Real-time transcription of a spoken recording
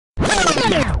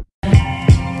Welcome,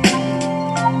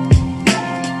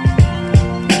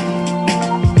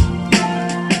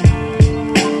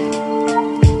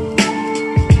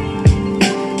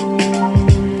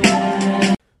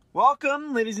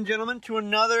 ladies and gentlemen, to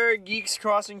another Geeks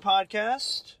Crossing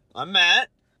podcast. I'm Matt.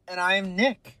 And I am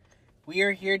Nick. We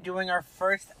are here doing our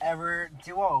first ever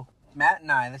duo, Matt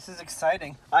and I. This is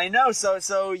exciting. I know,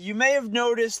 so you may have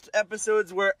noticed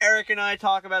episodes where Eric and I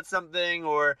talk about something,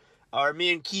 or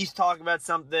me and Keith talk about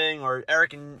something, or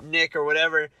Eric and Nick, or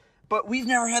whatever. But we've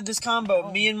never had this combo.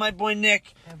 Me and my boy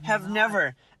Nick have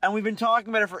never. And we've been talking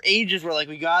about it for ages. We're like,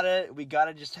 we gotta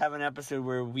just have an episode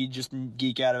where we just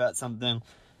geek out about something.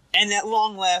 And at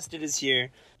long last, it is here.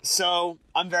 So,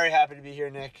 I'm very happy to be here,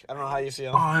 Nick. I don't know how you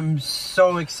feel. Oh, I'm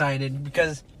so excited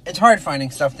because it's hard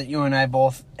finding stuff that you and I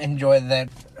both enjoy that...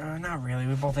 not really.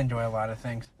 We both enjoy a lot of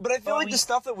things. But I feel like the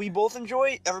stuff that we both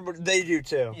enjoy, they do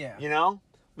too. Yeah. You know?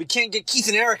 We can't get Keith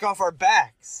and Eric off our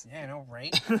backs. Yeah, I know,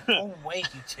 right? Oh, wait,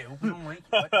 you two. Oh, wait,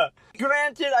 what?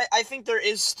 Granted, I think there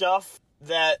is stuff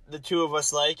that the two of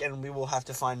us like, and we will have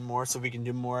to find more so we can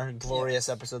do more glorious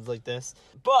episodes like this.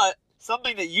 But...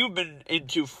 something that you've been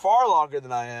into far longer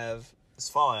than I have is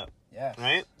Fallout. Yeah.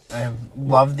 Right? I have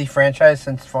loved the franchise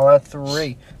since Fallout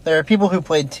 3. There are people who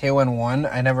played 2 and 1.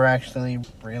 I never actually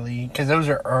really... because those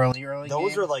are early Those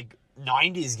games. are like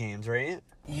 90s games, right?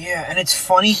 Yeah, and it's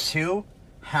funny, too,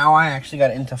 how I actually got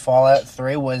into Fallout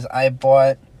 3 was I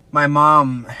bought... my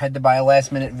mom had to buy a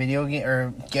last-minute video game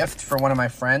or gift for one of my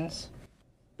friends.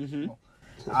 Mm-hmm.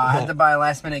 I had to buy a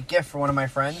last-minute gift for one of my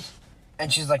friends. And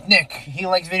she's like, Nick, he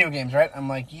likes video games, right? I'm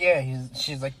like, yeah.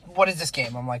 She's like, what is this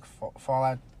game? I'm like,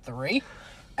 Fallout 3?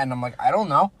 And I'm like, I don't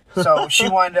know. So she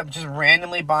wound up just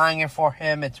randomly buying it for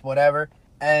him. It's whatever.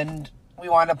 And we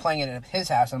wound up playing it at his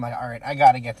house. I'm like, all right, I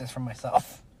got to get this for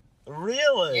myself.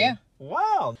 Really? Yeah.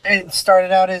 Wow. And it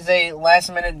started out as a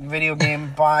last-minute video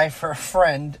game buy for a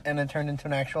friend, and it turned into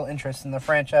an actual interest in the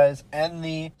franchise and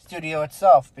the studio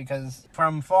itself, because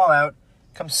from Fallout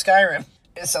comes Skyrim.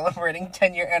 Is celebrating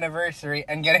 10-year anniversary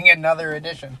and getting another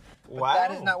edition. But wow.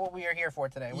 That is not what we are here for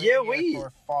today. We are here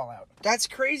for Fallout. That's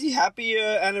crazy. Happy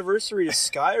anniversary to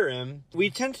Skyrim. We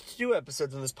tend to do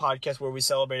episodes on this podcast where we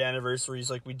celebrate anniversaries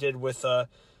like we did with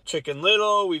Chicken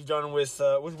Little. We've done with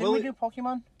Didn't Willy... we do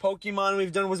Pokemon? Pokemon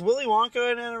we've done. Was Willy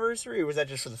Wonka an anniversary, or was that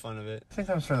just for the fun of it? I think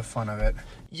that was for the fun of it.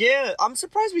 Yeah, I'm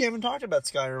surprised we haven't talked about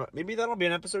Skyrim. Maybe that'll be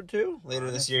an episode 2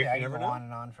 later this year. Yeah, you never go know. on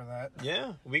and on for that.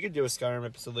 Yeah, we could do a Skyrim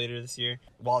episode later this year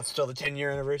while it's still the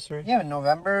 10-year anniversary. Yeah,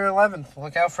 November 11th.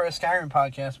 Look out for a Skyrim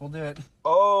podcast. We'll do it.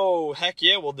 Oh, heck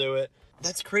yeah, we'll do it.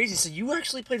 That's crazy. So you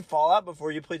actually played Fallout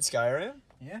before you played Skyrim?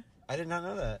 Yeah. I did not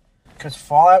know that. Because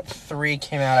Fallout 3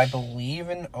 came out, I believe,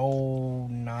 in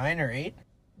 09 or 8?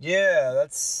 Yeah,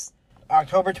 that's...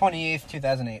 October 28th,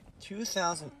 2008.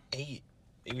 2008.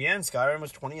 Yeah, and Skyrim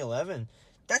was 2011.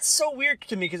 That's so weird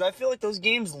to me, because I feel like those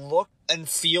games look and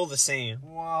feel the same.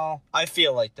 Well... I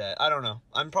feel like that. I don't know.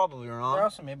 I'm probably wrong. They're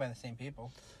also made by the same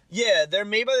people. Yeah, they're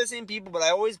made by the same people, but I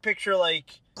always picture,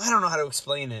 like... I don't know how to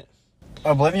explain it.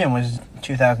 Oblivion was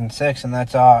 2006, and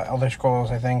that's Elder Scrolls,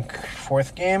 I think,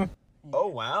 4th game. Oh,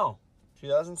 wow.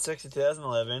 2006 to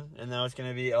 2011, and now it's going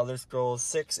to be Elder Scrolls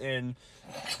 6 in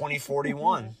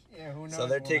 2041. Yeah, who knows? So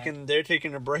they're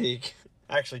taking a break.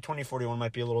 Actually, 2041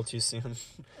 might be a little too soon.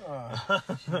 Oh,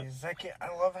 jeez. I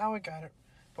love how it got it.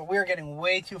 But we're getting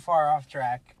way too far off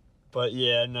track. But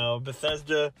yeah, no,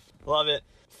 Bethesda, love it.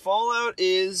 Fallout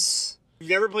is... If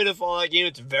you've never played a Fallout game,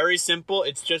 it's very simple.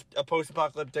 It's just a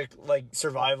post-apocalyptic, like,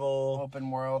 survival...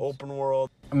 Open world.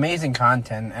 Amazing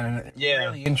content, and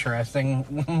really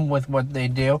interesting with what they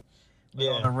do. With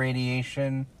all the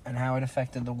radiation and how it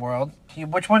affected the world.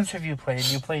 Which ones have you played?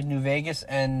 You played New Vegas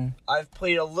and... I've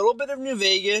played a little bit of New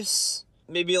Vegas.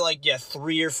 Maybe,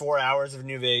 3 or 4 hours of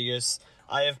New Vegas.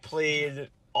 I have played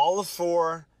all of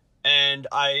 4, and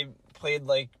I played,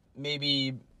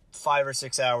 maybe 5 or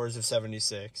 6 hours of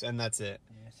 76, and that's it.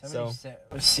 Yeah, 76.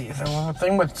 Let's see, the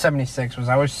thing with 76 was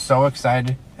I was so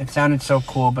excited. It sounded so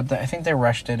cool, but I think they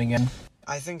rushed it again.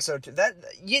 I think so too.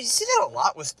 You see that a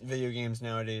lot with video games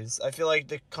nowadays. I feel like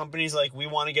the companies we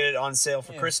want to get it on sale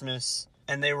for Christmas,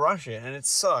 and they rush it, and it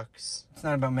sucks. It's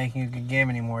not about making a good game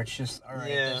anymore. It's just, all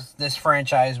right, this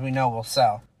franchise we know will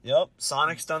sell. Yep,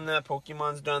 Sonic's done that,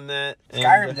 Pokemon's done that.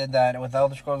 Skyrim did that with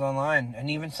Elder Scrolls Online,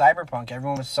 and even Cyberpunk.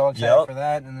 Everyone was so excited for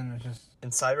that, and then it was just...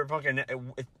 And Cyberpunk,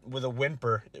 and with a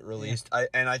whimper, it released.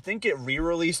 Yeah. I think it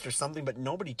re-released or something, but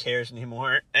nobody cares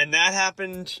anymore. And that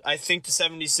happened, I think, to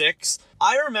 76.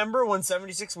 I remember when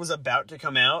 76 was about to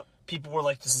come out, people were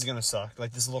like, this is gonna suck.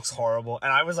 This looks horrible.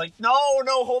 And I was like, no,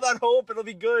 hold out hope, it'll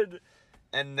be good.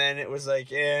 and then it was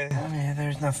like, eh. Yeah,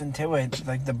 there's nothing to it.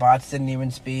 Like, the bots didn't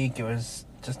even speak. It was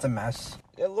just a mess.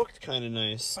 It looked kind of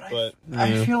nice, but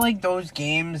I feel like those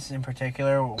games in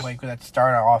particular, like that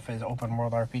start off as open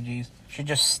world RPGs, should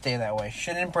just stay that way.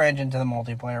 Shouldn't branch into the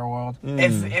multiplayer world.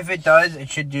 If it does, it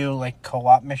should do like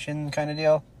co-op mission kind of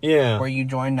deal. Yeah. Where you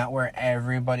join, not where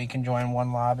everybody can join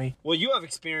one lobby. Well, you have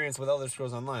experience with Elder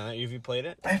Scrolls Online, right? Have you played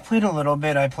it? I played a little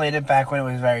bit. I played it back when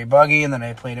it was very buggy, and then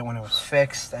I played it when it was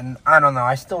fixed. And I don't know.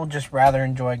 I still just rather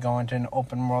enjoy going to an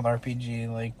open world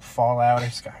RPG like Fallout or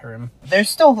Skyrim. There's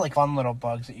still like fun little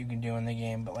bugs that you can do in the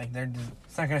game, but like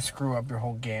it's not gonna screw up your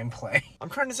whole gameplay. I'm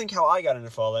trying to think how I got into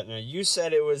Fallout now. You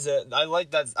said it was I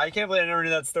like that. I can't believe I never knew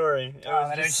that story. It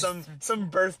was just some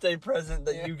birthday present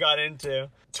that you got into.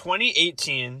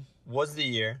 2018 was the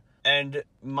year, and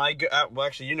well,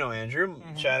 actually, you know Andrew.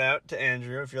 Shout out to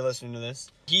Andrew if you're listening to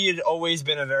this. He had always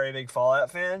been a very big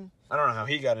Fallout fan. I don't know how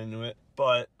he got into it,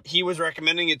 but he was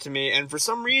recommending it to me, and for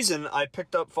some reason, I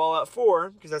picked up Fallout 4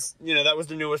 because that was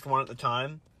the newest one at the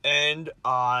time, and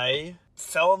I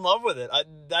fell in love with it.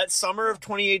 That summer of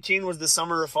 2018 was the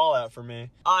summer of Fallout for me.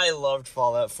 I loved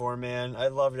Fallout 4, man. I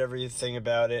loved everything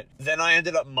about it. Then I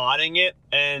ended up modding it,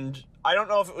 and I don't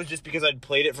know if it was just because I'd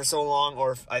played it for so long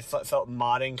or if I felt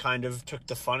modding kind of took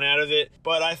the fun out of it,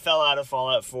 but I fell out of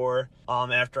Fallout 4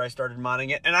 after I started modding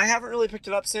it, and I haven't really picked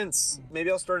it up since.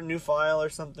 Maybe I'll start a new file or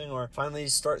something, or finally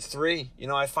start 3.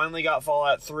 I finally got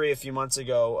Fallout 3 a few months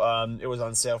ago. It was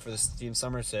on sale for the Steam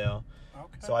Summer Sale,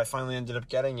 so I finally ended up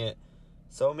getting it.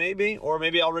 So maybe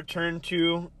I'll return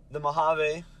to the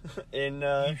Mojave in...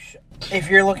 If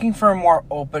you're looking for a more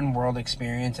open world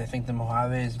experience, I think the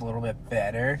Mojave is a little bit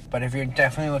better. But if you're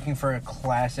definitely looking for a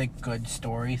classic good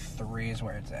story, 3 is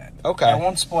where it's at. Okay. I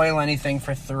won't spoil anything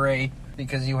for 3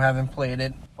 because you haven't played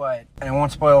it. And I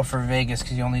won't spoil for Vegas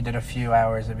because you only did a few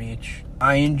hours of each.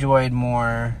 I enjoyed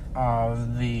more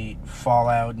of the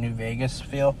Fallout New Vegas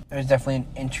feel. It was definitely an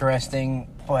interesting...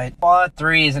 But Fallout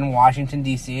 3 is in Washington,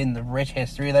 D.C. and the rich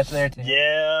history that's there too.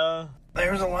 Yeah.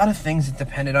 There was a lot of things that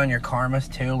depended on your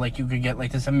karmas too. Like you could get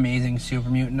like this amazing super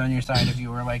mutant on your side if you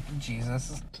were like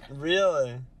Jesus.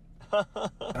 Really?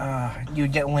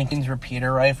 You'd get Lincoln's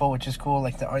repeater rifle, which is cool.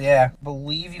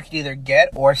 Believe you could either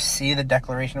get or see the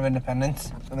Declaration of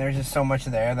Independence. And there's just so much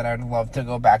there that I'd love to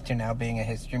go back to now being a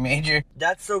history major.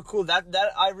 That's so cool. That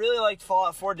I really liked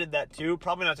Fallout 4 did that too.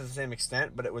 Probably not to the same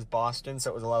extent, but it was Boston,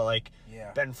 so it was a lot of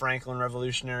Ben Franklin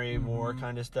Revolutionary War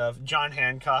kind of stuff. John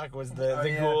Hancock was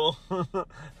the ghoul.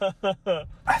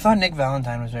 I thought Nick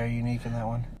Valentine was very unique in that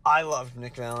one. I loved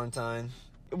Nick Valentine.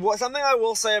 Something I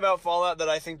will say about Fallout that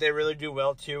I think they really do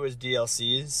well too is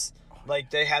DLCs.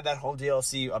 Like they had that whole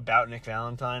DLC about Nick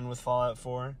Valentine with Fallout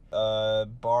 4.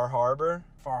 Far Harbor.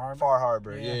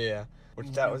 Yeah.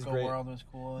 That was great. Nuka World was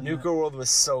cool. Nuka World was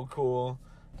so cool.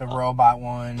 The robot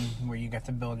one where you get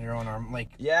to build your own arm,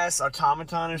 yes,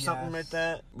 Automaton or something like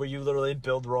that, where you literally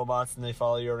build robots and they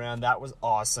follow you around. That was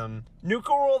awesome.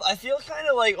 Nuka World, I feel kind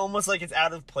of almost like it's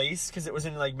out of place because it was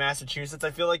in Massachusetts.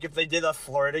 I feel like if they did a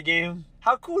Florida game,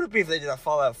 how cool would it be if they did a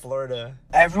Fallout Florida?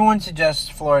 Everyone suggests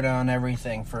Florida on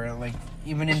everything for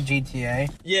even in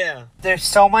GTA. Yeah. There's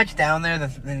so much down there,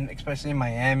 especially in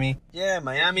Miami. Yeah,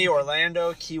 Miami,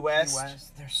 Orlando, Key West.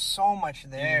 There's so much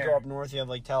there. You go up north, you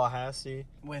have Tallahassee.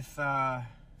 With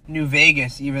New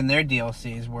Vegas, even their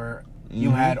DLCs were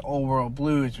you had Old World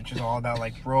Blues, which is all about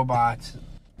robots.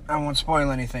 I won't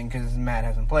spoil anything because Matt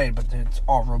hasn't played, but it's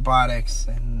all robotics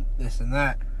and this and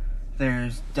that.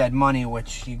 There's Dead Money,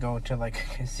 which you go to a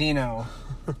casino.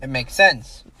 It makes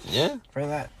sense. Yeah. For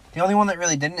that. The only one that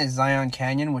really didn't is Zion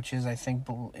Canyon, which is I think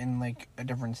in a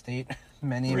different state.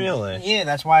 Really? Yeah,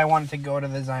 that's why I wanted to go to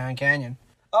the Zion Canyon.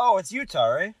 Oh, it's Utah,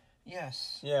 right?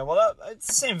 Yes. Yeah, well, it's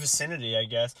the same vicinity, I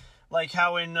guess. Like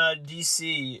how in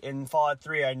DC, in Fallout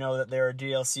 3, I know that there are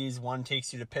DLCs. One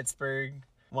takes you to Pittsburgh.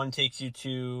 One takes you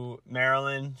to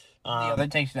Maryland. The other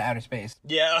takes you to outer space.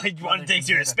 Yeah, one takes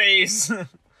you to space.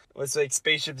 What's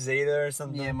Spaceship Zeta or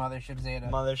something? Yeah, Mothership Zeta.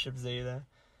 Mothership Zeta.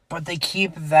 But they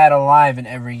keep that alive in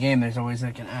every game. There's always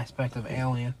an aspect of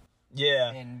alien.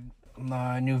 Yeah. In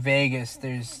New Vegas,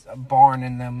 there's a barn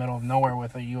in the middle of nowhere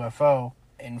with a UFO.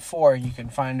 In 4, you can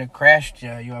find a crashed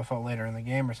UFO later in the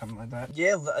game or something like that.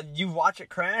 Yeah, you watch it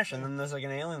crash, and then there's an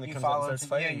alien that comes out and starts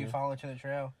fighting. Yeah, you follow it to the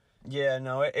trail. Yeah,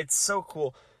 no, it's so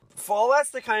cool. Fallout's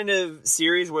the kind of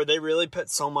series where they really put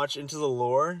so much into the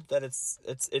lore that it's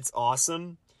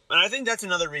awesome. And I think that's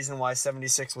another reason why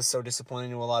 76 was so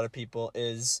disappointing to a lot of people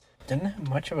is... Didn't have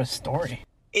much of a story.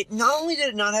 It not only did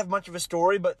it not have much of a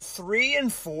story, but 3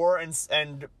 and 4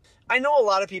 and I know a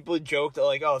lot of people joke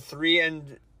that 3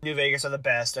 and New Vegas are the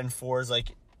best and 4 is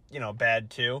bad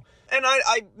too. And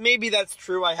I maybe that's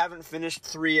true. I haven't finished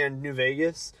 3 and New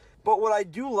Vegas. But what I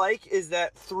do like is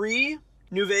that 3,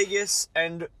 New Vegas,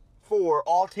 and 4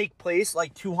 all take place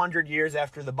like 200 years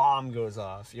after the bomb goes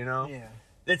off, Yeah.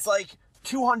 It's like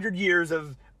 200 years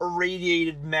of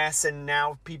irradiated mess, and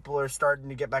now people are starting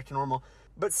to get back to normal.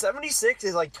 But 76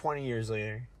 is like 20 years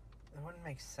later. It wouldn't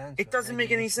make sense. It doesn't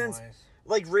make any sense. radiation-wise.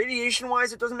 Like,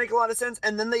 radiation-wise, it doesn't make a lot of sense.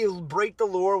 And then they break the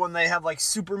lore when they have, like,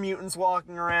 super mutants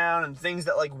walking around and things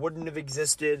that, like, wouldn't have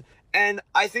existed. And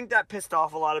I think that pissed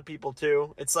off a lot of people,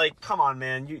 too. It's like, come on,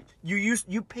 man.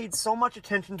 You paid so much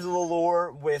attention to the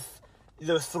lore with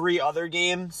the 3 other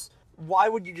games. Why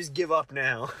would you just give up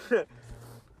now?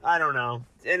 I don't know.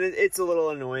 And it's a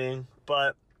little annoying.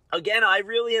 But, again, I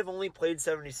really have only played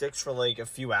 76 for, like, a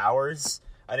few hours.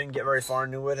 I didn't get very far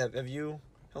into it. Have you?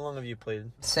 How long have you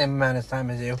played? Same amount of time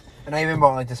as you. And I even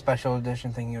bought like the special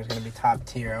edition thinking it was going to be top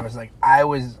tier. I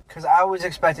was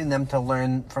expecting them to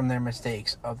learn from their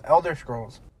mistakes of Elder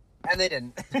Scrolls. And they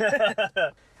didn't.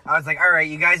 I was like, all right,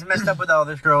 you guys messed up with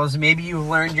Elder Scrolls. Maybe you've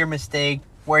learned your mistake,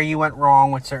 where you went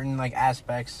wrong with certain like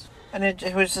aspects. And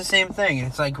it was the same thing.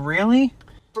 It's like, really?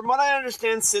 From what I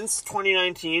understand, since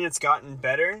 2019, it's gotten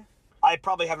better. I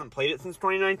probably haven't played it since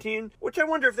 2019, which I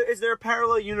wonder if is there a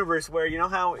parallel universe where, you know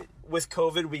how with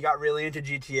COVID we got really into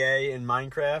GTA and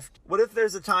Minecraft? What if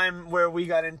there's a time where we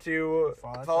got into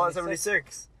Fallout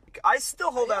 76? I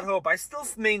still hold out hope. I still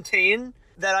maintain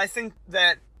that I think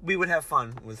that we would have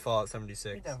fun with Fallout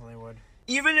 76. We definitely would.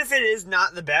 Even if it is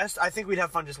not the best, I think we'd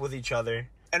have fun just with each other.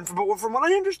 And from what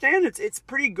I understand, it's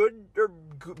pretty good or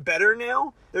better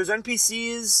now. There's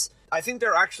NPCs. I think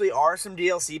there actually are some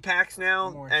DLC packs now.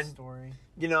 More and story.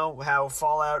 You know how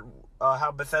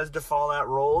how Bethesda Fallout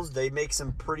rolls. They make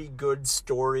some pretty good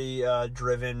story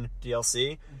driven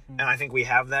DLC, and I think we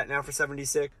have that now for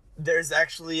 76. There's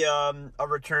actually a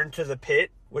Return to the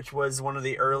Pit, which was one of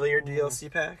the earlier DLC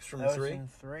packs from 3. Was in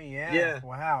 3, yeah. Yeah.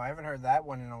 Wow, I haven't heard that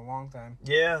one in a long time.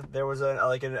 Yeah, there was an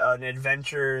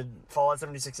adventure, Fallout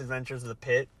 76 Adventures of the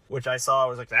Pit, which I saw. I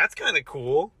was like, that's kind of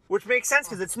cool. Which makes sense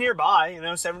because it's nearby.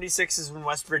 76 is in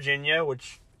West Virginia,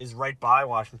 which is right by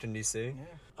Washington, D.C. Yeah.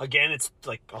 Again, it's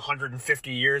like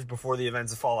 150 years before the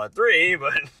events of Fallout 3,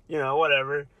 but,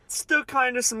 whatever. Still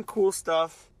kind of some cool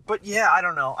stuff. But yeah, I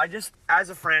don't know. As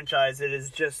a franchise, it is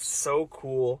just so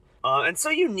cool. And so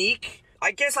unique.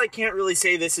 I guess I can't really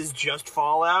say this is just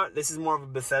Fallout. This is more of a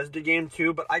Bethesda game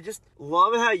too, but I just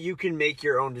love how you can make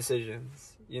your own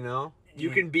decisions, You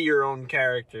can be your own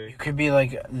character. You could be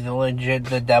like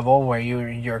the devil, where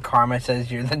your karma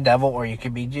says you're the devil, or you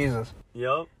could be Jesus.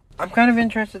 Yep. I'm kind of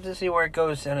interested to see where it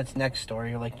goes in its next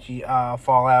story, like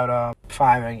Fallout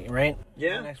 5, right?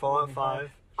 Yeah, Next Fallout one,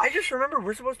 5. I just remember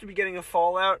we're supposed to be getting a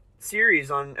Fallout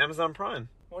series on Amazon Prime.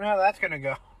 I wonder how that's gonna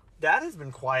go. That has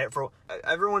been quiet for...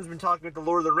 Everyone's been talking about the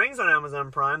Lord of the Rings on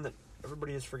Amazon Prime, that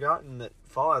everybody has forgotten that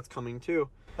Fallout's coming too.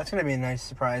 That's gonna be a nice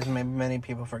surprise. Maybe many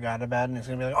people forgot about it, and it's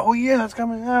gonna be like, oh yeah, it's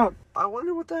coming out. I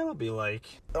wonder what that'll be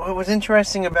like. What was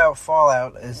interesting about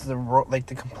Fallout is the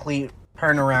complete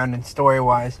turnaround in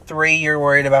story-wise. 3, you're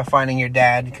worried about finding your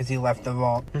dad because he left the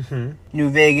vault. Mm-hmm.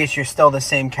 New Vegas, you're still the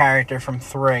same character from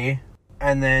 3.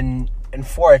 And then in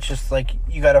 4, it's just like,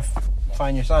 you gotta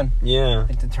find your son. Yeah.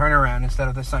 Like the turnaround, instead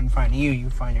of the son finding you, you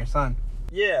find your son.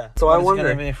 Yeah. So I wonder.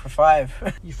 What's gonna be for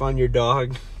 5? You find your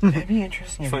dog. It'd be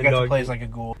interesting if you got to play as like a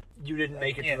ghoul. You didn't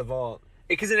make it to the vault.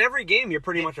 Because in every game, you're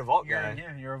pretty much a vault guy.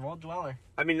 Yeah, you're a vault dweller.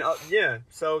 I mean, yeah.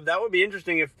 So that would be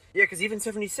interesting if... Yeah, because even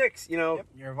 76, Yep,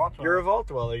 you're a vault dweller. You're a vault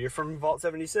dweller. You're from Vault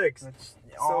 76.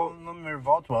 All of them are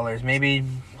vault dwellers. Maybe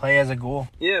play as a ghoul.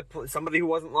 Yeah, somebody who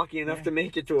wasn't lucky enough to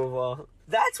make it to a vault.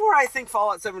 That's where I think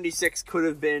Fallout 76 could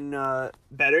have been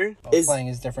better. Playing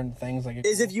as different things.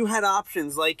 If you had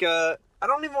options. Like, I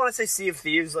don't even want to say Sea of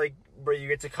Thieves, like, where you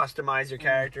get to customize your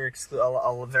character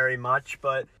very much,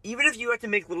 but even if you had to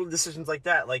make little decisions like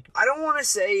that, like, I don't want to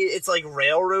say it's like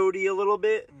railroady a little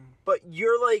bit, but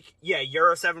you're like,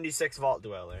 you're a 76 vault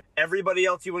dweller. Everybody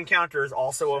else you encounter is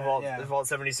also a Vault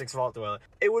 76 vault dweller.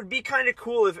 It would be kind of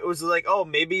cool if it was like, oh,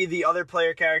 maybe the other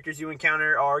player characters you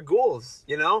encounter are ghouls,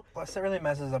 Plus, it really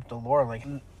messes up the lore. Like,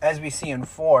 as we see in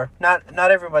 4, not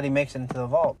everybody makes it into the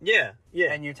vault. Yeah.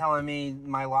 And you're telling me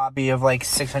my lobby of like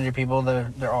 600 people,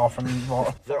 they're all from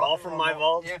vault. They're all from my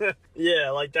vault? Yeah.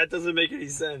 Yeah, like, that doesn't make any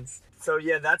sense. So,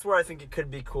 yeah, that's where I think it could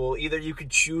be cool. Either you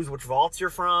could choose which vaults you're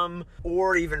from,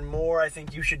 or even more, I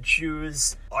think you should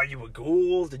choose, are you a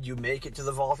ghoul? Did you make it to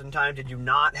the vault in time? Did you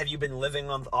not? Have you been living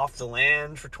off the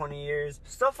land for 20 years?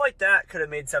 Stuff like that could have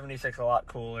made 76 a lot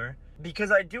cooler.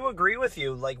 Because I do agree with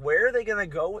you. Like, where are they going to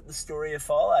go with the story of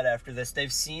Fallout after this?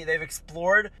 They've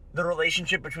explored the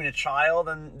relationship between a child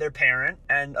and their parent,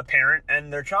 and a parent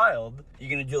and their child. You're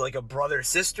going to do like a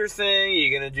brother-sister thing?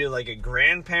 You're going to do like a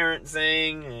grandparent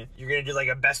thing? You're going to do like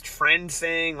a best friend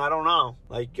thing? I don't know.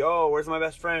 Like, oh, where's my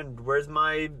best friend? Where's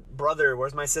my brother?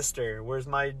 Where's my sister? Where's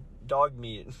my dog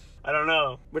meat? I don't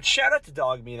know. But shout out to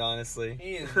dog meat, honestly.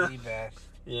 He is the best.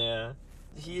 Yeah.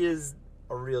 He is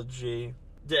a real G.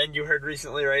 And you heard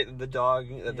recently, right? The dog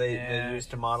that they used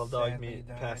to model dog meat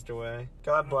passed away.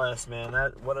 God bless, man.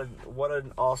 What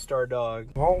an all-star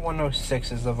dog. Vault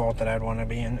 106 is the vault that I'd want to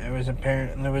be in. It was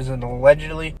there was an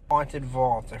allegedly haunted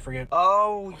vault. I forget.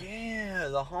 Oh yeah,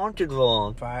 the haunted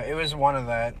vault. It was one of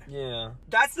that. Yeah,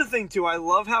 that's the thing too. I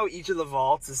love how each of the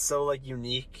vaults is so like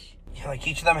unique. Yeah, like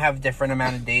each of them have different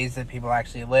amount of days that people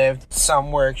actually lived.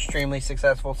 Some were extremely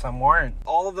successful, some weren't.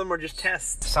 All of them were just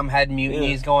tests. Some had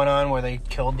mutinies going on where they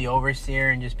killed the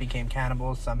overseer and just became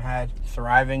cannibals. Some had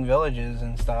thriving villages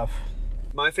and stuff.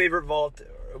 My favorite vault,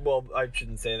 well, I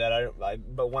shouldn't say that,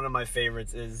 but one of my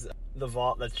favorites is the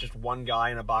vault that's just one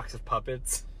guy in a box of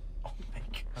puppets. Oh my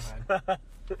god.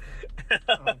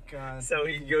 Oh god. So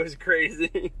he goes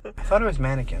crazy. I thought it was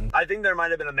mannequins. I think there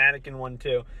might have been a mannequin one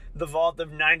too. The vault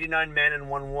of 99 men and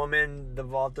one woman. The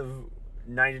vault of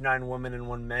 99 women and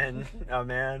one man. Oh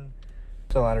man.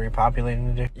 It's a lot of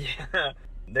repopulating to do. Yeah.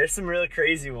 There's some really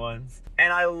crazy ones.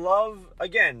 And I love,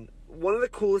 again, one of the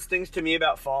coolest things to me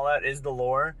about Fallout is the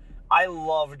lore. I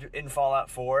loved in Fallout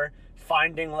 4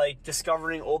 finding, like,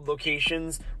 discovering old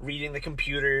locations, reading the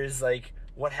computers, like,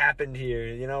 what happened here,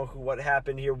 you know, what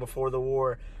happened here before the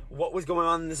war, what was going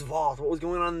on in this vault, what was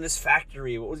going on in this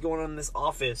factory, what was going on in this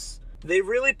office. They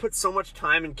really put so much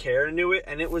time and care into it,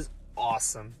 and it was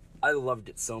awesome. I loved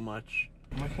it so much.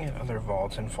 I'm looking at other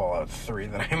vaults in Fallout 3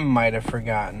 that I might have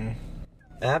forgotten.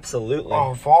 Absolutely.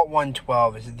 Oh, Vault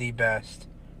 112 is the best.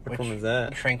 Which one was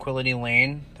that? Tranquility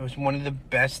Lane. That was one of the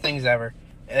best things ever.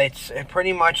 It's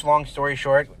pretty much, long story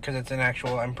short, because it's an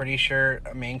actual, I'm pretty sure,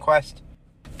 a main quest.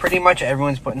 Pretty much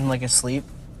everyone's put in, like, a sleep,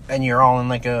 and you're all in,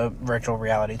 like, a virtual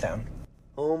reality town.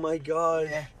 Oh my god.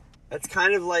 Yeah. That's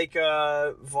kind of like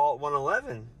Vault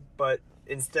 111, but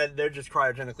instead they're just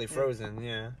cryogenically frozen,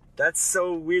 yeah. That's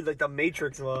so weird, like the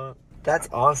Matrix vault. That's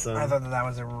awesome. I thought that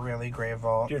was a really great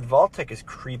vault. Dude, Vault-Tec is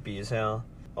creepy as hell.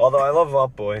 Although I love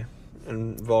Vault Boy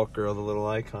and Vault Girl, the little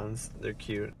icons. They're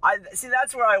cute. See,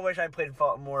 that's where I wish I played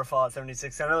more Fallout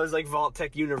 76. I know there's like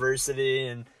Vault-Tec University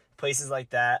and places like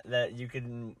that you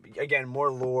could, again,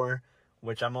 more lore,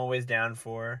 which I'm always down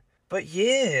for. But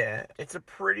yeah, it's a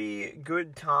pretty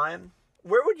good time.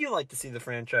 Where would you like to see the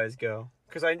franchise go?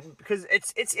 Because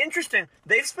it's interesting.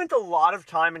 They've spent a lot of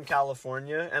time in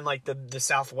California and like the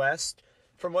Southwest.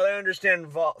 From what I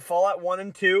understand, Fallout 1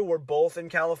 and 2 were both in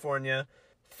California.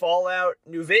 Fallout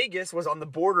New Vegas was on the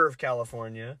border of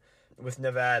California with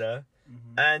Nevada.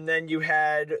 Mm-hmm. And then you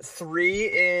had 3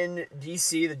 in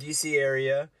DC, the DC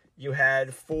area. You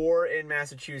had 4 in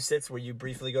Massachusetts, where you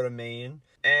briefly go to Maine.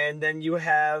 And then you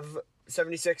have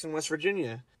 76 in West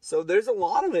Virginia. So there's a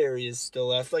lot of areas still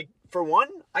left. Like, for one,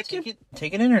 take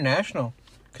it international.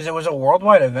 Because it was a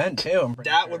worldwide event, too.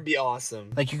 That would be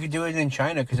awesome. Like, you could do it in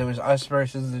China, because it was us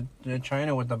versus the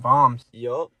China with the bombs.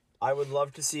 Yup. I would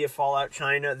love to see a Fallout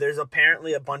China. There's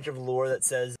apparently a bunch of lore that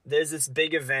says there's this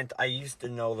big event. I used to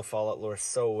know the Fallout lore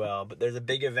so well, but there's a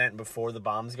big event before the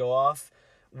bombs go off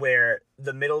where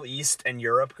the Middle East and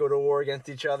Europe go to war against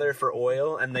each other for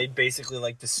oil, and they basically,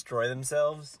 like, destroy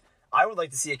themselves. I would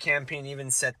like to see a campaign even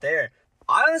set there.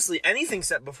 Honestly, anything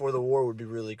set before the war would be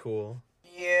really cool.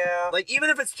 Yeah. Like, even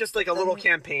if it's just, like, a little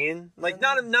campaign. Like,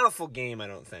 not a full game, I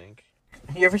don't think.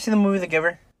 You ever seen the movie The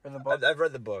Giver? Or the book? I've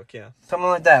read the book, yeah. Something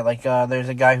like that. Like, there's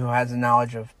a guy who has a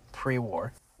knowledge of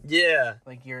pre-war. Yeah.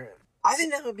 Like, I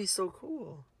think that would be so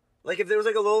cool. Like, if there was,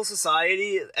 like, a little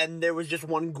society, and there was just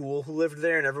one ghoul who lived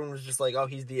there, and everyone was just like, oh,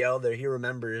 he's the elder, he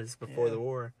remembers before the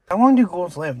war. How long do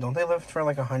ghouls live? Don't they live for,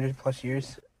 like, 100+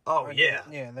 years? Oh, yeah.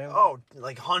 Yeah,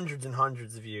 like hundreds and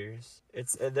hundreds of years.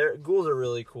 Ghouls are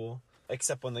really cool.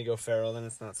 Except when they go feral, then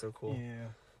it's not so cool. Yeah.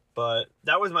 But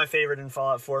that was my favorite in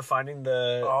Fallout 4, finding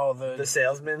the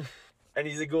salesman. And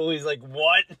he's a ghoul, he's like,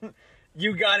 what?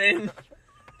 You got in?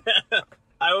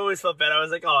 I always felt bad. I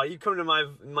was like, oh, you come to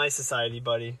my society,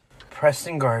 buddy.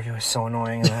 Preston Garvey was so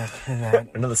annoying in that.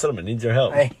 Another settlement needs your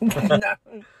help. No.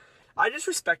 I just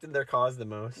respected their cause the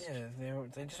most. Yeah,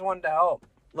 they just wanted to help.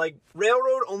 Like,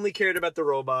 Railroad only cared about the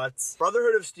robots.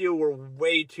 Brotherhood of Steel were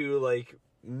way too, like,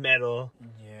 metal.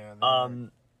 Yeah.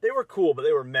 They were cool, but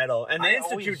they were metal. And the I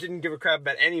Institute always- didn't give a crap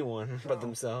about anyone but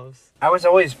themselves. I was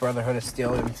always Brotherhood of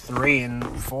Steel in 3 and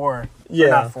 4. Or Yeah.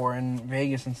 not 4, in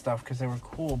Vegas and stuff, because they were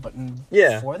cool, but in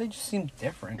Yeah. 4 they just seemed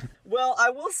different. Well,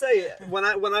 I will say, when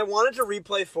I wanted to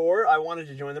replay 4, I wanted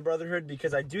to join the Brotherhood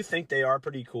because I do think they are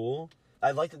pretty cool.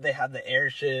 I like that they have the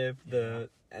airship,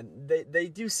 and they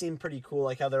do seem pretty cool,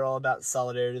 like how they're all about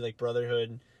solidarity, like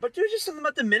brotherhood. But there's just something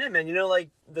about the Minutemen, you know, like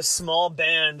the small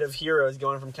band of heroes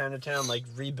going from town to town, like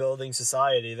rebuilding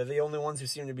society. They're the only ones who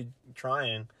seem to be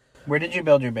trying. Where did you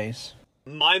build your base?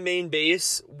 My main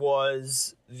base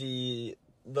was the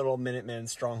little Minuteman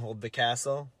stronghold, the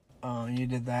castle. Oh, you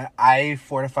did that. I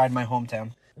fortified my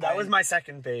hometown. That was my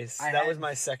second base. That was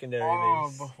my secondary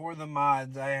base. Before the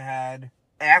mods,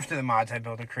 after the mods, I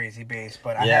built a crazy base,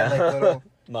 but I Yeah. had like little...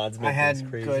 Mods I make had things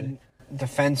crazy. good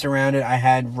defense around it. I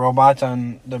had robots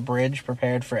on the bridge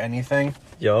prepared for anything.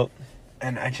 Yup.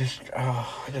 And I just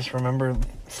remember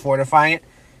fortifying it.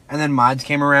 And then mods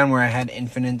came around where I had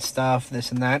infinite stuff,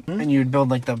 this and that. And you'd build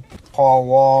like the tall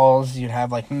walls. You'd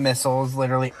have like missiles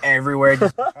literally everywhere.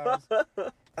 Just because.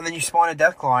 And then you spawn a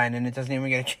Deathclaw in and it doesn't even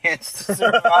get a chance to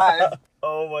survive.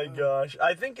 Oh my gosh.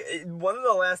 I think one of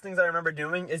the last things I remember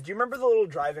doing is, do you remember the little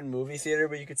drive-in movie theater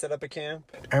where you could set up a camp?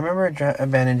 I remember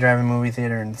abandoned driving movie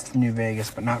theater in New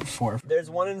Vegas, but not 4. There's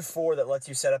one in 4 that lets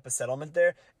you set up a settlement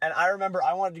there. And I remember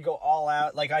I wanted to go all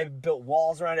out. Like, I built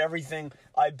walls around everything.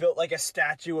 I built like a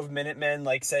statue of Minutemen,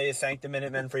 like say, thank the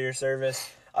Minutemen for your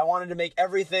service. I wanted to make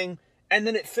everything. And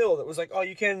then it filled. It was like, oh,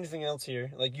 you can't do anything else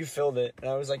here. Like, you filled it.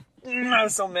 And I was like, I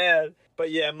was so mad.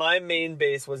 But yeah, my main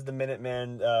base was the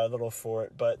Minuteman little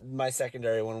fort. But my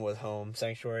secondary one was home,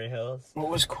 Sanctuary Hills. What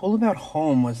was cool about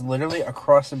home was literally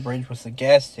across the bridge was the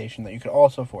gas station that you could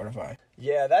also fortify.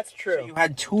 Yeah, that's true. So you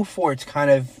had 2 forts kind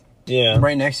of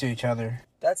right next to each other.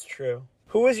 That's true.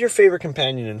 Who was your favorite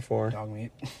companion in 4? Dog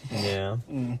meat. Yeah.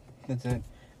 That's it.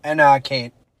 And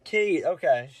Kate. Kate,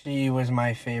 okay. She was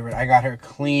my favorite. I got her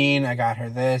clean. I got her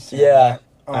this. Yeah.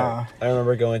 I I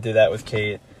remember going through that with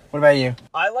Kate. What about you?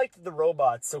 I liked the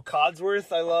robots. So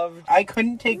Codsworth, I loved. I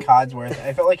couldn't take Codsworth.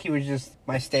 I felt like he was just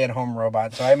my stay-at-home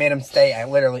robot, so I made him stay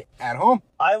literally at home.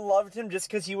 I loved him just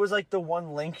because he was like the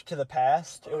one link to the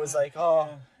past. It was like, oh,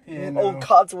 Yeah, oh, no.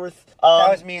 Codsworth. That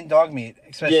was me and Dog Meat,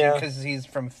 especially Yeah. because he's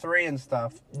from 3 and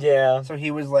stuff. Yeah. So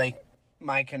he was like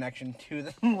my connection to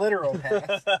the literal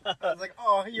past. I was like,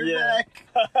 oh, you're back.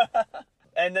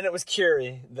 And then it was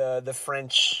Curie, the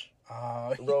French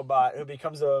robot who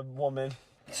becomes a woman.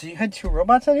 So you had 2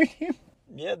 robots on your team?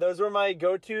 Yeah, those were my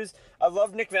go-tos. I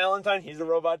love Nick Valentine. He's a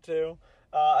robot too.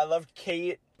 I loved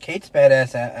Kate. Kate's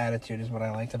badass attitude is what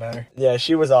I liked about her. Yeah,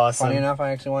 she was awesome. Funny enough, I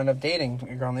actually wound up dating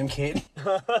a girl named Kate.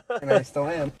 And I still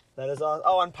am. That is awesome.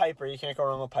 Oh, and Piper. You can't go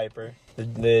wrong with Piper.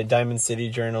 The Diamond City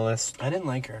journalist. I didn't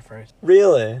like her at first.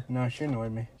 Really? No, she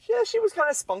annoyed me. Yeah, she was kind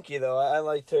of spunky though. I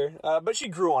liked her. But she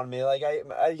grew on me. Like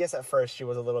I guess at first she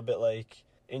was a little bit like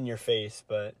in your face,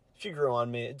 but she grew on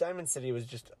me. Diamond City was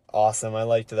just awesome. I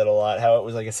liked that a lot. How it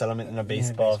was like a settlement in a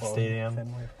baseball stadium.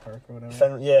 Fenway Park or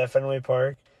whatever. Fenway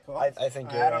Park. Well, I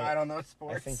think you're right. I don't know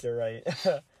sports. I think you're right.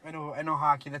 I know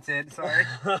hockey. That's it. Sorry.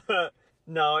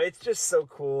 No, it's just so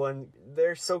cool, and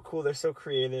they're so cool. They're so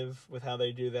creative with how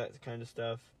they do that kind of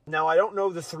stuff. Now, I don't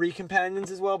know the 3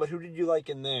 companions as well, but who did you like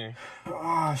in there?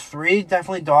 3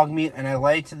 definitely Dog Meat, and I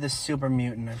liked the super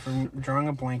mutant. I'm drawing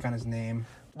a blank on his name.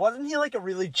 Wasn't he like a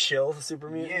really chill super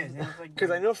mutant? Yeah, his name was like...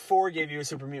 Because I know 4 gave you a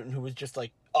super mutant who was just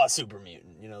like a super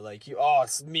mutant. You know, like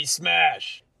it's me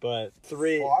smash. But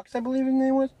 3. Fox, I believe his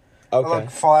name was. Okay. Oh,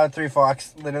 look, Fallout 3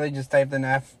 Fox. Literally just typed in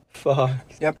F. Fuck.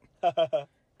 Yep.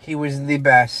 He was the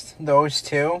best. Those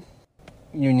 2,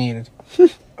 you needed.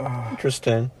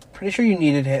 Interesting. Pretty sure you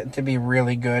needed him to be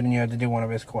really good, and you had to do one of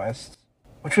his quests.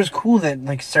 Which was cool that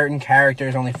like certain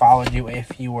characters only followed you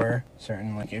if you were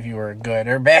if you were a good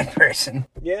or bad person.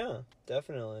 Yeah,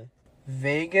 definitely.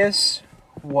 Vegas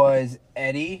was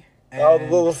Eddie. Oh, the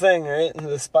little thing, right?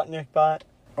 The Sputnik bot.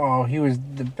 Oh, he was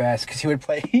the best because he would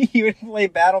play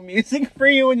battle music for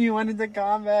you when you went into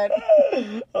combat.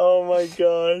 Oh my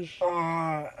gosh.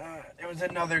 It was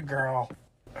another girl.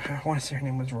 I want to say her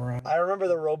name was Run. I remember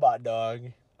the robot dog.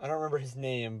 I don't remember his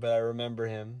name, but I remember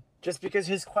him. Just because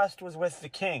his quest was with the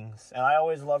Kings, and I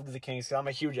always loved the Kings because I'm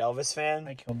a huge Elvis fan.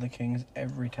 I killed the Kings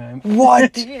every time.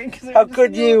 What? Yeah, How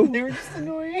could you? They were just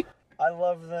annoying. I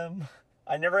love them.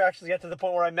 I never actually got to the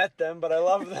point where I met them, but I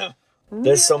love them.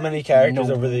 There's so many characters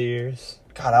over the years.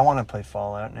 God, I want to play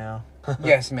Fallout now.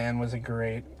 Yes Man was a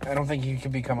great. I don't think you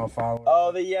could become a follower.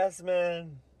 Oh, the Yes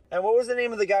Man. And what was the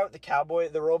name of the guy with the cowboy,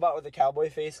 the robot with the cowboy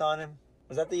face on him?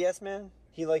 Was that the Yes Man?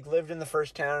 He like lived in the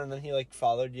first town and then he like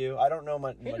followed you. I don't know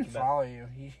much. He didn't about. follow you.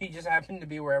 He just happened to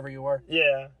be wherever you were.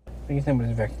 Yeah, I think his name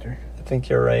was Victor. I think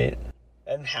you're right.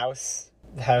 And House.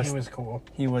 The House. He was cool.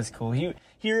 He was cool. He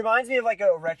reminds me of like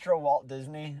a retro Walt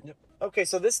Disney. Yep. Okay,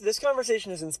 so this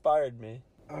conversation has inspired me.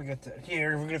 I'll get to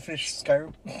here. We're gonna finish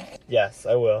Skyrim. Yes,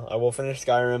 I will. I will finish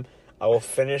Skyrim. I will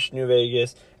finish New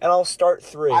Vegas, and I'll start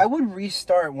 3. I would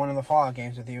restart one of the Fallout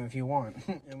games with you if you want.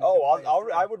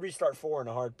 I would restart 4 in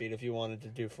a heartbeat if you wanted to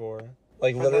do 4.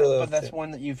 Like But literally. but that's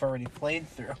one that you've already played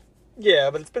through.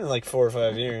 Yeah, but it's been like 4 or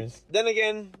 5 years. Then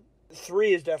again,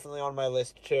 3 is definitely on my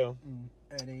list too.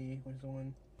 Eddie was the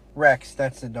one. Rex,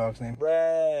 that's the dog's name.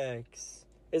 Rex.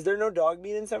 Is there no dog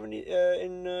meat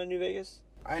in New Vegas?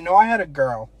 I know I had a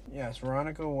girl. Yes,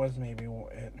 Veronica was maybe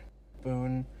it.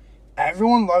 Boone.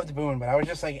 Everyone loved Boone, but I was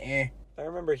just like, eh. I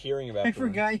remember hearing about. I Boone.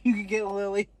 forgot you could get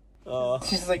Lily. Oh.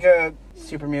 She's like a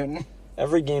super mutant.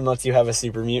 Every game lets you have a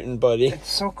super mutant, buddy.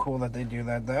 It's so cool that they do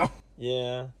that, though.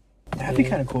 Yeah. That'd be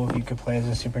kind of cool if you could play as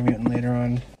a super mutant later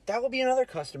on. That would be another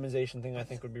customization thing I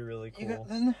think would be really cool.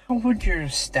 Then how would your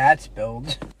stats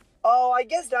build? Oh, I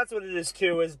guess that's what it is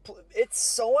too. It's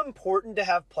so important to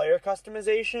have player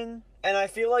customization, and I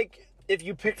feel like if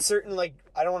you picked certain, like,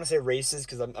 I don't want to say races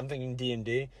because I'm thinking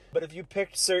D&D, but if you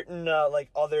picked certain like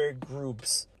other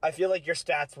groups, I feel like your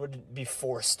stats would be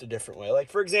forced a different way.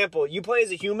 Like, for example, you play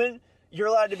as a human, you're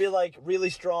allowed to be like really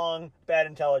strong, bad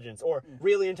intelligence, or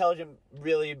really intelligent,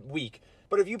 really weak.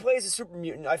 But if you play as a super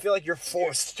mutant, I feel like you're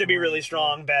forced to be really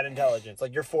strong, bad intelligence.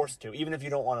 Like, you're forced to, even if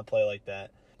you don't want to play like that.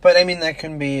 But I mean, that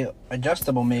can be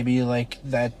adjustable. Maybe like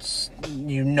that's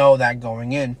that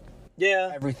going in.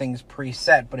 Yeah. Everything's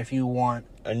preset. But if you want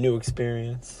A new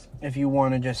experience. if you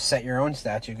want to just set your own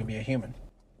stats, you could be a human.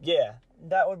 Yeah,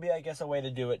 that would be, I guess, a way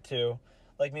to do it too.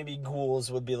 Like maybe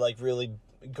ghouls would be like really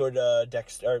good or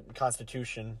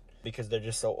constitution because they're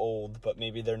just so old, but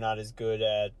maybe they're not as good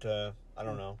at I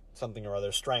don't know, something or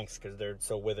other, strengths because they're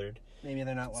so withered. Maybe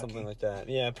they're not lucky. Something like that.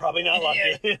 Yeah, probably not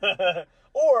lucky.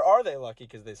 Or are they lucky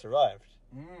because they survived?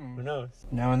 Who knows?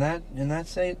 Now, in that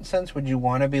sense, would you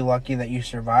want to be lucky that you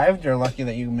survived or lucky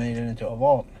that you made it into a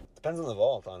vault? Depends on the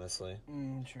vault, honestly.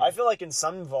 Sure. I feel like in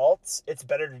some vaults, it's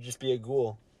better to just be a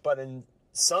ghoul. But in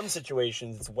some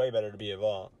situations, it's way better to be a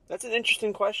vault. That's an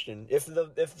interesting question. If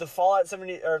the Fallout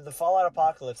 70 or the Fallout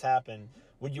Apocalypse happened,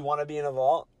 would you want to be in a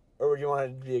vault or would you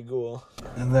want to be a ghoul?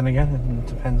 And then again, it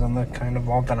depends on the kind of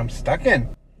vault that I'm stuck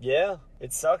in. Yeah,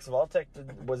 it sucks. Vault-Tec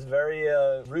was very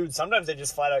rude. Sometimes they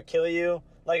just flat out kill you.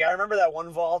 Like, I remember that one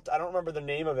vault, I don't remember the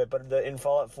name of it, but in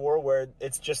Fallout 4 where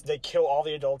it's just they kill all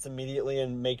the adults immediately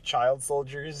and make child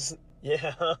soldiers.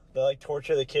 Yeah, they like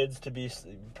torture the kids to be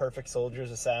perfect soldiers,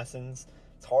 assassins.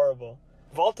 It's horrible.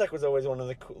 Vault-Tec was always one of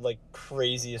the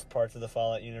craziest parts of the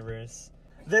Fallout universe.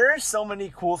 There are so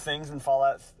many cool things in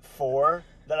Fallout 4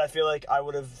 that I feel like I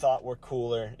would have thought were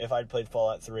cooler if I'd played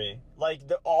Fallout 3. Like,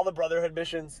 all the Brotherhood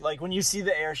missions. Like, when you see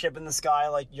the airship in the sky,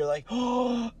 like, you're like,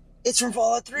 oh, it's from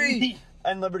Fallout 3!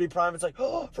 And Liberty Prime, it's like,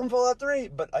 oh, from Fallout 3!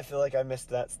 But I feel like I missed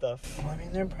that stuff. Well, I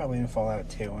mean, they're probably in Fallout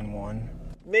 2 and 1.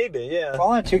 Maybe, yeah.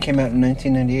 Fallout 2 came out in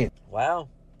 1998. Wow.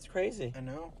 It's crazy. I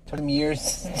know. Took them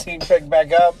years to pick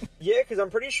back up. Yeah, because I'm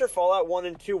pretty sure Fallout 1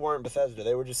 and 2 weren't Bethesda.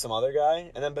 They were just some other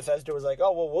guy. And then Bethesda was like,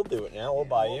 oh, well, we'll do it now. We'll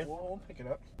buy you. We'll pick it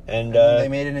up. And they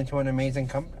made it into an amazing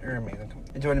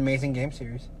into an amazing game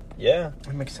series. Yeah.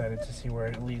 I'm excited to see where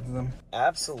it leads them.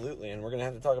 Absolutely. And we're going to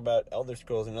have to talk about Elder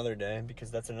Scrolls another day because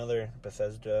that's another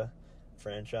Bethesda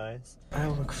franchise. I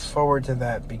look forward to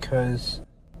that because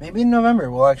maybe in November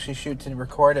we'll actually shoot to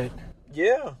record it.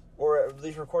 Yeah. Or at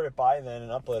least record it by then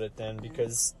and upload it then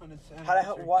because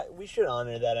we should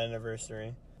honor that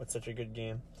anniversary with such a good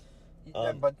game.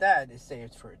 But that is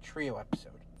saved for a trio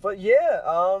episode. But yeah,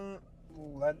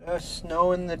 let us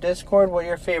know in the Discord what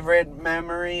your favorite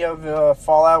memory of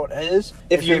Fallout is.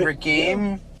 Your favorite game.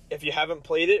 Yeah. If you haven't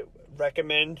played it,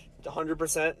 recommend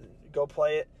 100%. Go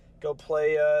play it. Go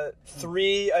play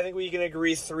 3. I think we can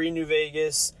agree 3 New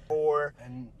Vegas, 4,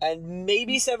 and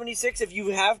maybe 76. If you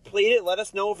have played it, let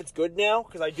us know if it's good now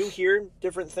because I do hear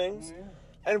different things. Yeah.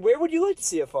 And where would you like to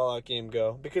see a Fallout game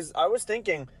go? Because I was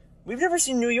thinking, we've never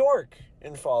seen New York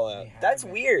in Fallout. That's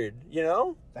weird, you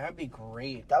know? That would be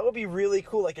great. That would be really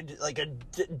cool, like a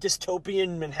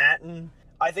dystopian Manhattan.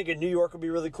 I think New York would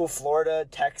be really cool. Florida,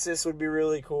 Texas would be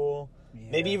really cool. Yeah.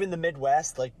 Maybe even the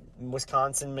Midwest, like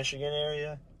Wisconsin, Michigan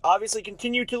area. Obviously,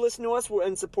 continue to listen to us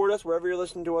and support us wherever you're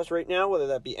listening to us right now, whether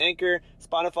that be Anchor,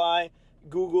 Spotify,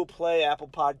 Google Play, Apple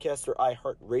Podcasts, or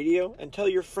iHeartRadio, and tell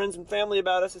your friends and family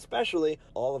about us, especially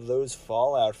all of those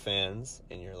Fallout fans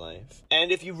in your life.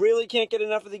 And if you really can't get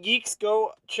enough of the geeks,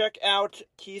 go check out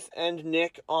Keith and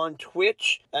Nick on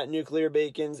Twitch at Nuclear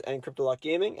Bacons and Cryptolock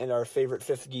Gaming, and our favorite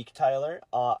fifth geek, Tyler,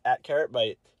 at Carrot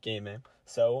Bite Gaming.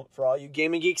 So, for all you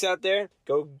gaming geeks out there,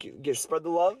 go spread the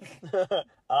love.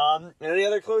 Any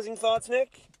other closing thoughts,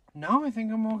 Nick? No, I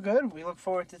think I'm all good. We look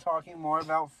forward to talking more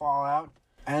about Fallout.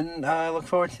 And I look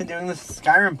forward to doing this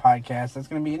Skyrim podcast. That's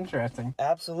going to be interesting.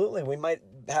 Absolutely. We might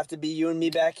have to be you and me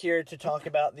back here to talk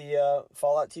about the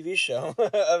Fallout TV show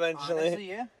eventually. Honestly,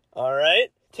 yeah. All right.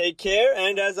 Take care.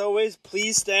 And as always,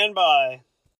 please stand by.